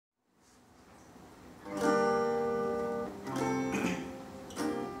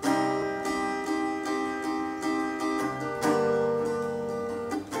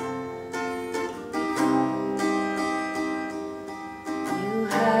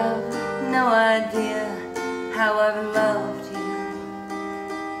idea how I've loved you.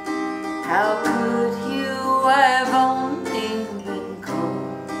 How could you? I've only been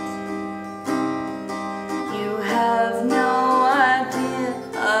cold. You have no idea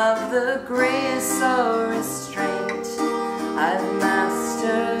of the grace or restraint I've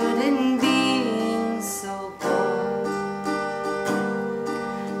mastered in being so bold.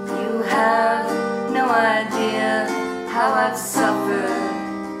 You have no idea how I've suffered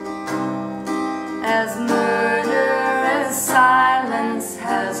as murderous silence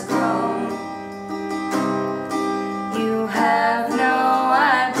has grown. You have no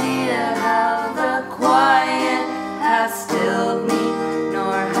idea how the quiet has stilled me,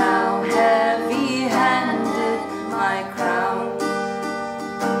 nor how heavy-handed my crown.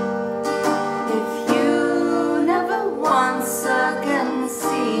 If you never once again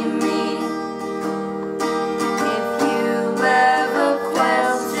see me, if you ever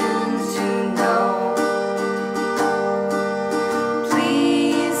question to know,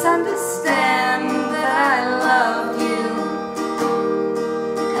 please understand that I love you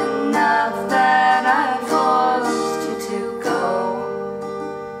enough that I forced you to go.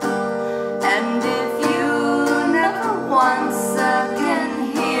 And if you never once again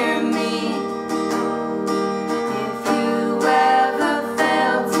hear me, if you ever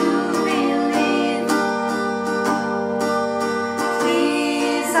fail to believe,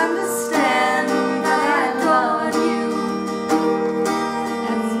 please understand that I love you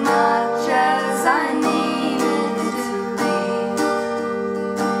as much as I needed to leave.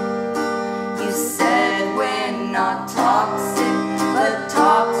 You said we're not toxic, but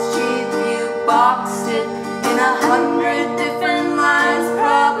talk's cheap. You boxed it in 100 different lies,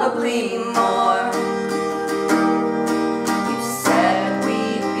 probably more. You said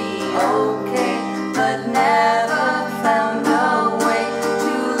we'd be okay, but never found a way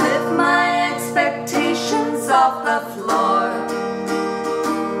to lift my expectations off the floor.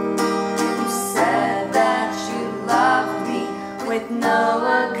 You said that you loved me with no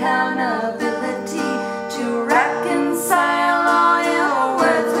accountability to reconcile all your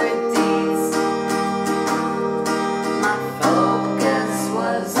words with deeds. My focus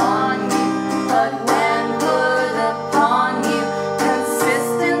was on you, but when put upon you,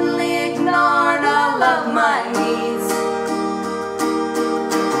 consistently ignored all of my needs.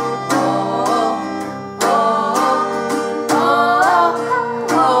 Oh, oh, oh, oh,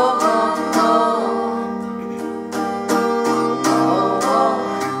 oh,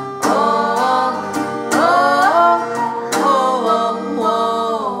 oh,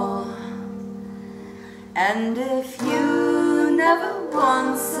 and if you never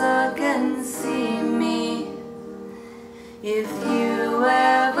once again see me, if you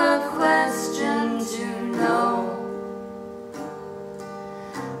ever question to know,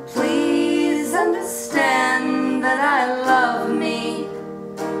 please understand that I love me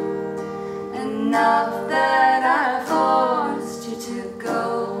enough that I forced you to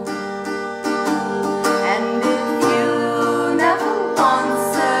go. And if you never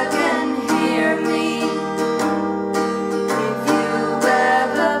once again hear me, if you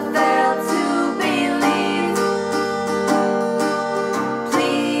ever fail to believe,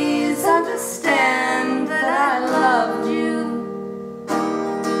 please understand that I loved you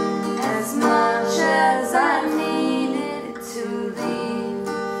as much as I needed to leave.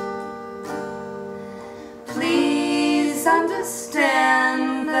 Please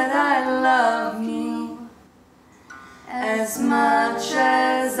understand that I love you as much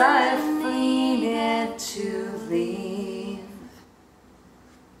as I needed to leave.